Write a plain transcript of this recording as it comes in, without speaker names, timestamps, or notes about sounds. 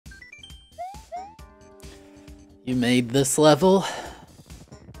You made this level?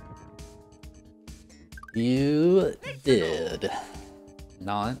 You did.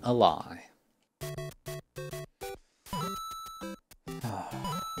 Not a lie.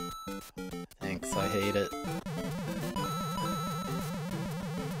 Thanks, I hate it.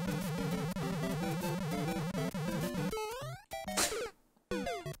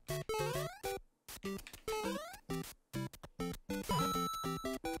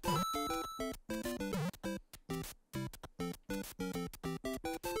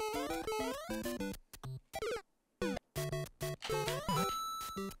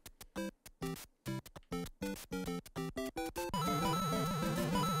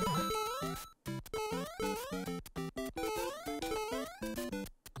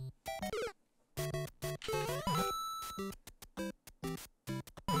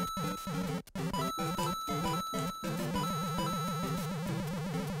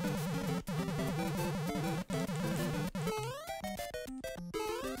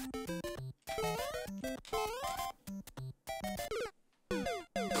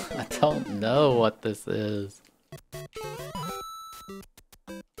 I don't know what this is.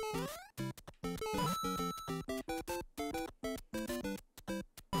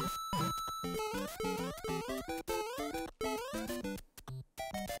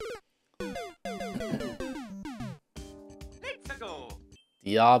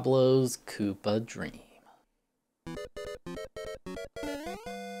 Diablo's Koopa Dream.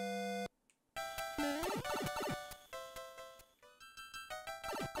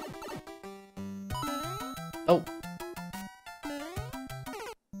 Oh.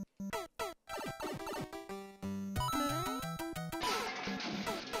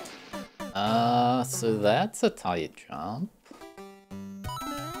 So that's a tight jump.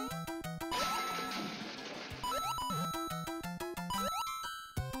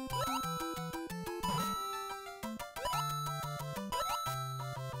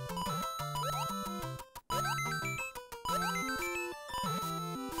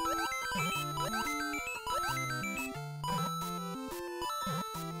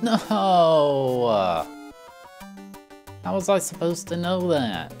 No! How was I supposed to know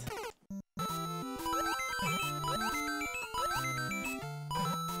that?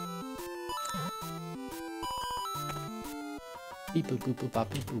 Beep boop boop boop bop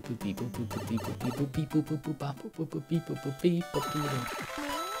beep boop boop beep boop boop boop beep boop beep boop beep boop boop boop bop boop boop boop beep boop boop beep boop beep boop.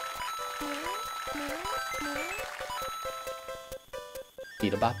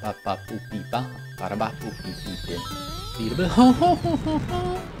 Beep bop bop bop boop beep bop bada bop boop beep beep beep. Beep beep ho ho ho ho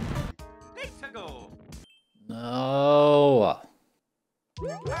ho. No.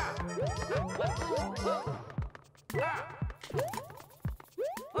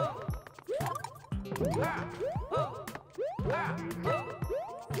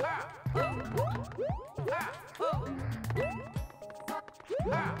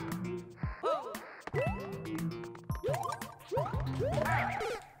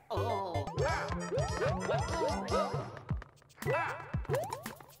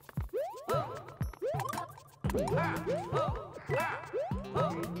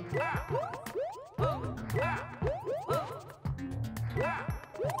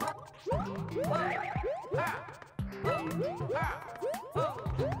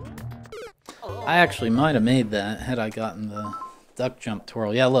 I actually might have made that had I gotten the duck jump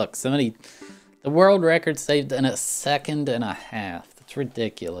twirl. Yeah, look, the world record saved in 1.5 seconds. That's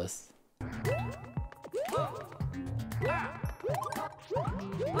ridiculous.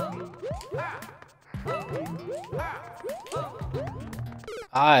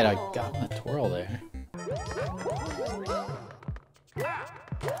 Alright, I got my twirl there.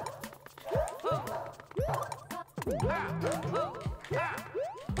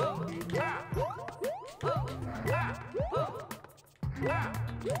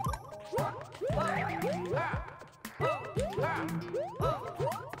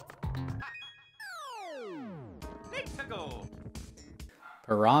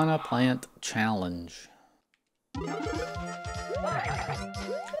 Piranha Plant Challenge.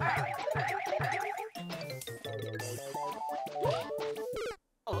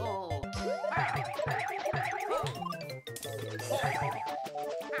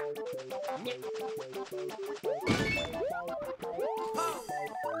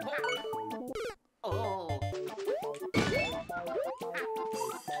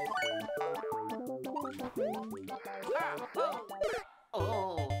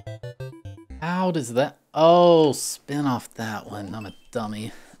 How does that... Oh, spin off that one. I'm a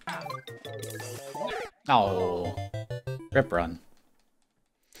dummy. Oh. Rip run.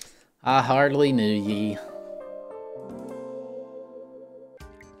 I hardly knew ye.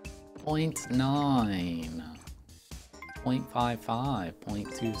 0.9. 0.55,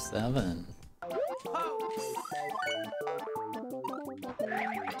 0.27.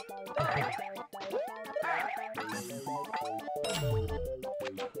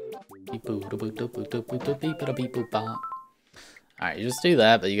 Alright, you just do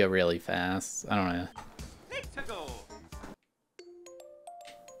that, but you go really fast. I don't know.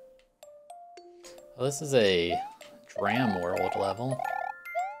 Well, this is a Dram World level.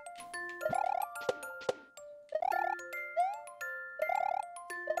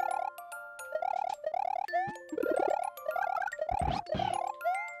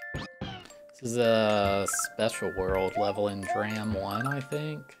 This is a Special World level in Dram 1, I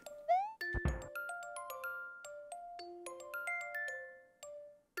think.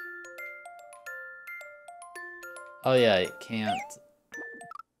 Oh yeah, it can't...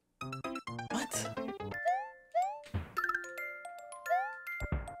 What?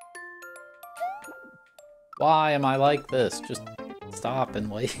 Why am I like this? Just stop and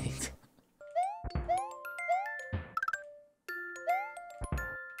wait.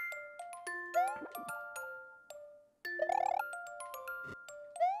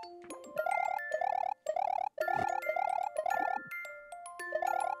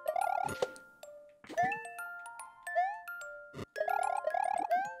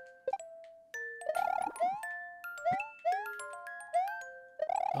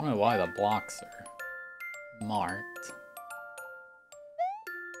 I don't know why the blocks are marked.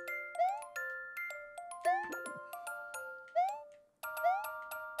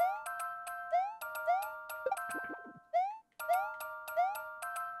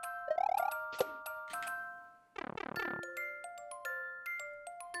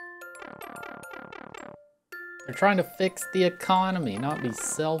 They're trying to fix the economy, not be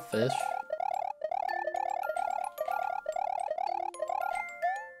selfish.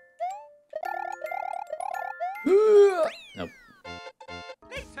 Nope.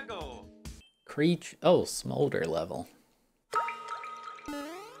 Creech. Oh, Smolder level.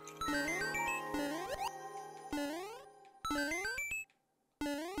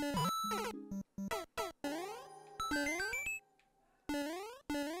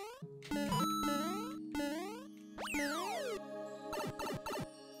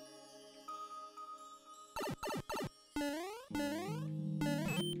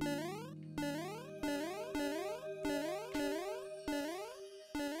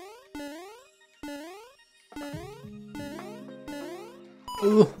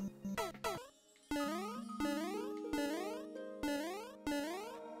 Ooh.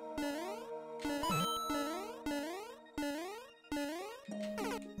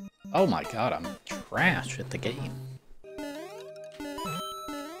 Oh my god, I'm trash at the game.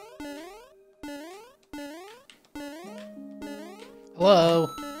 Hello?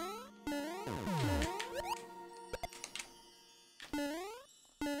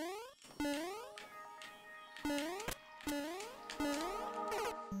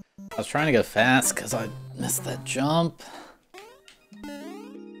 I was trying to go fast because I missed that jump.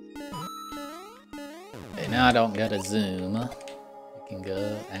 Okay, now I don't gotta zoom. I can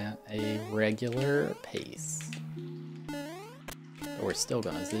go at a regular pace. But we're still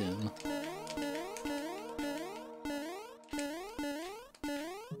gonna zoom.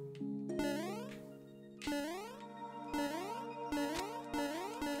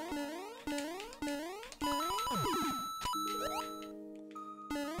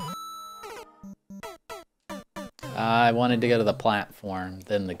 I wanted to go to the platform,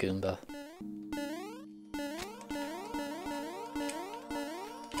 then the Goomba.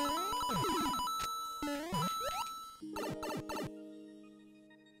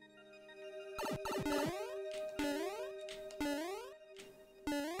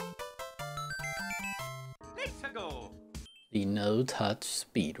 The no-touch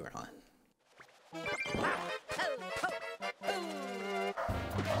speedrun.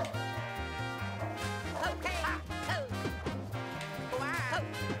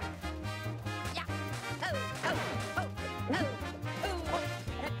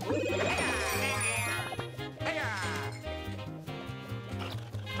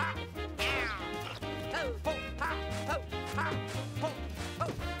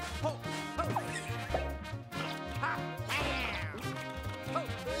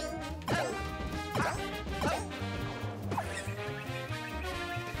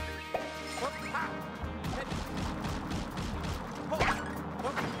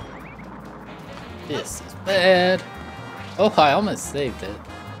 This is bad. Oh, I almost saved it.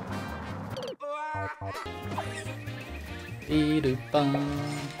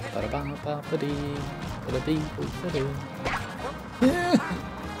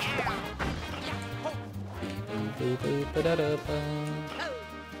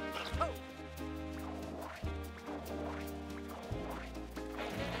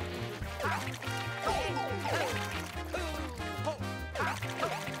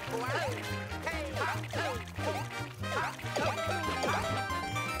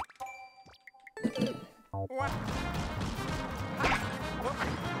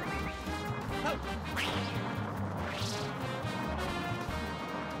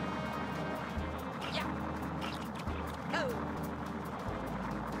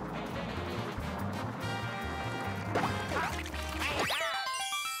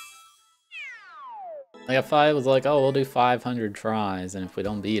 Like if I was like, oh, we'll do 500 tries, and if we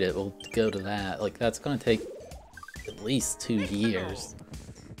don't beat it, we'll go to that. Like that's gonna take at least 2 years.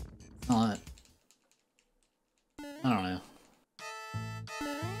 It's not. I don't know.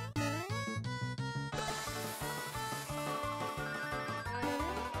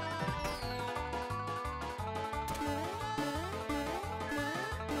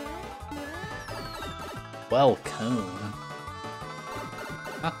 Welcome.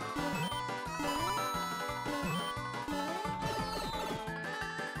 Huh.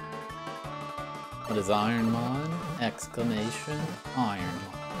 What is Ironmon? Exclamation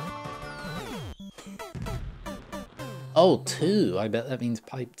Ironmon. Oh, 2. I bet that means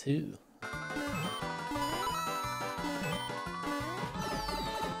pipe 2.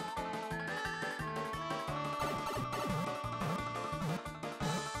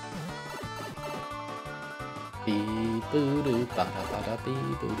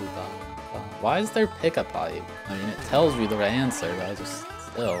 Why is there pick a pipe? I mean, it tells you the answer, but I just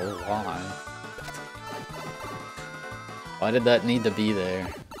still, why? Why did that need to be there?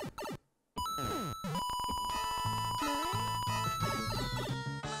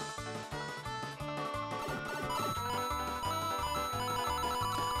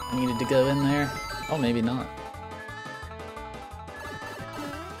 I needed to go in there? Oh, maybe not.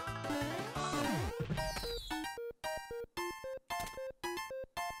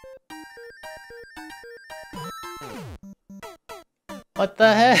 What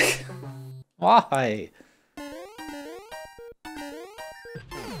the heck? Why?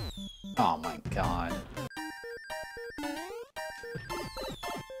 Oh my god.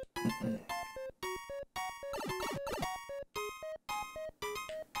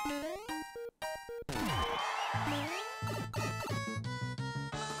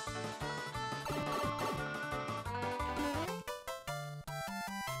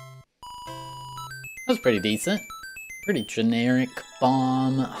 That was pretty decent. Pretty generic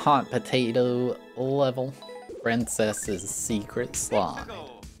bomb, hot potato level. Princess's secret slime.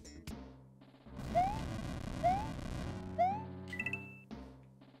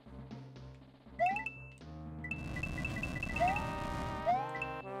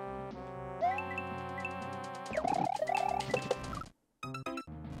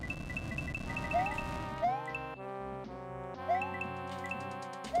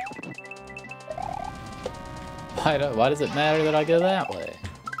 Why does it matter that I go that way?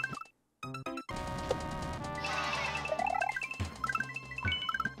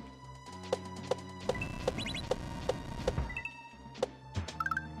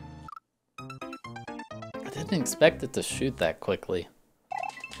 I didn't expect it to shoot that quickly.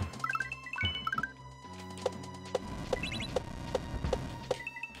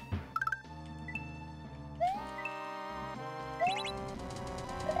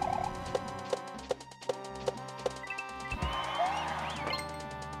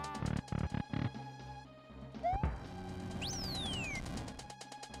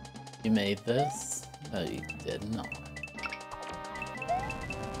 You made this? No, you did not.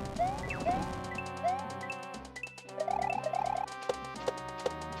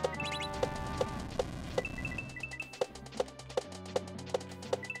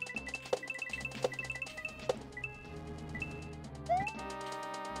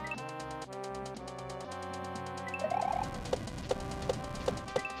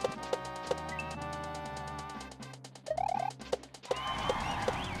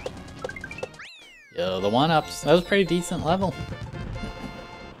 Yo, the one-ups. That was a pretty decent level.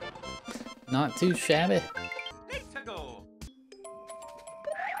 Not too shabby.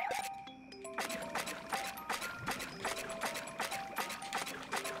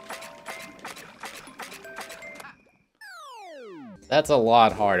 That's a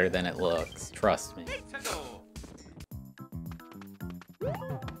lot harder than it looks, trust me.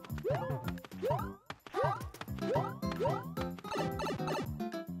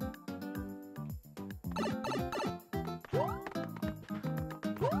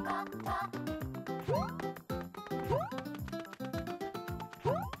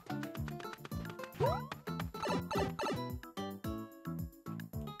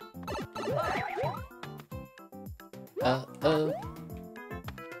 Uh-oh.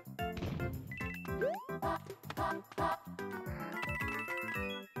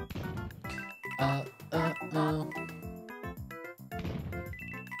 Uh-oh.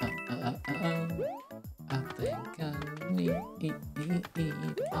 I think I need a P-switch.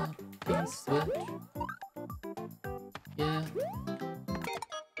 Yeah.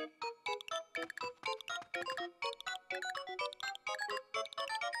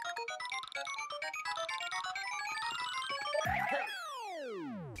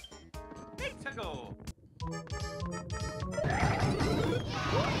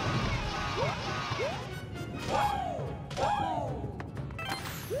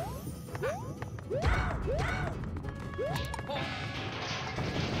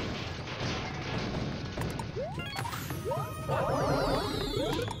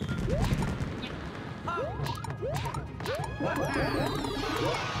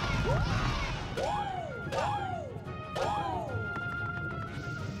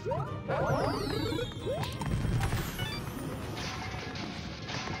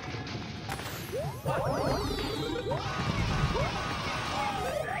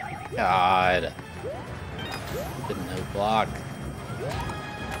 God. Didn't no block.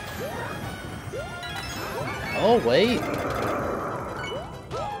 Oh, wait.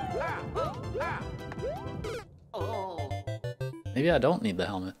 Maybe I don't need the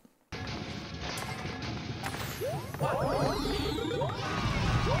helmet.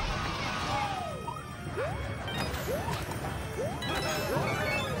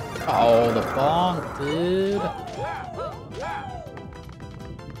 Oh, the bonk, dude.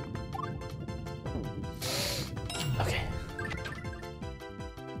 Okay.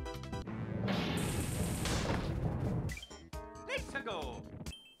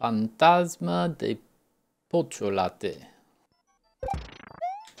 Fantasma de Pocholate.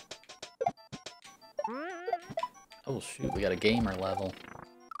 Oh shoot, we got a gamer level.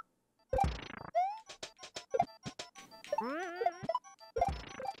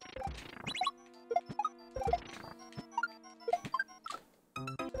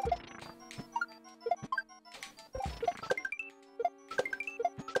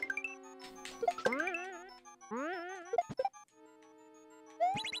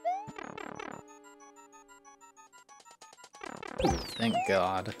 Ooh, thank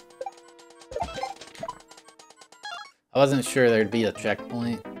God. I wasn't sure there'd be a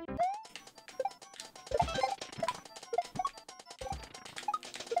checkpoint.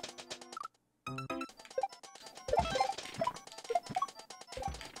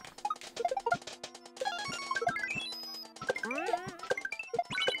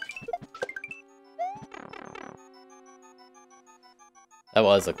 That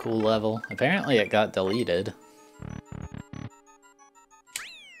was a cool level. Apparently it got deleted.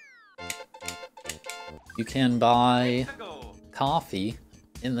 You can buy coffee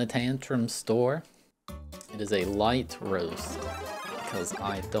in the Tantrum store. It is a light roast because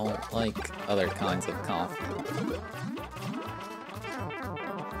I don't like other kinds of coffee.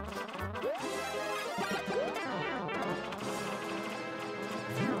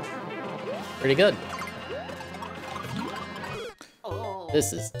 Pretty good.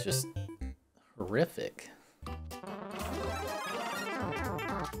 This is just horrific.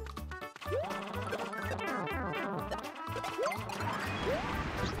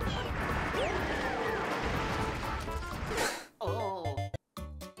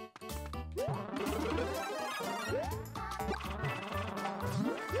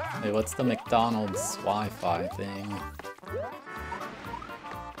 Hey, what's the McDonald's Wi-Fi thing?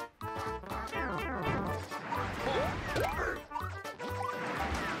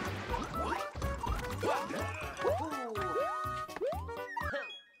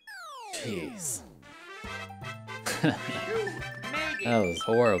 Jeez. That was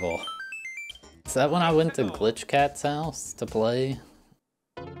horrible. Is that when I went to Glitch Cat's house to play?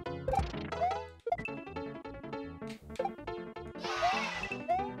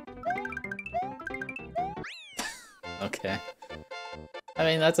 Okay. I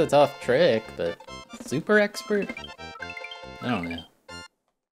mean, that's a tough trick, but super expert? I don't know.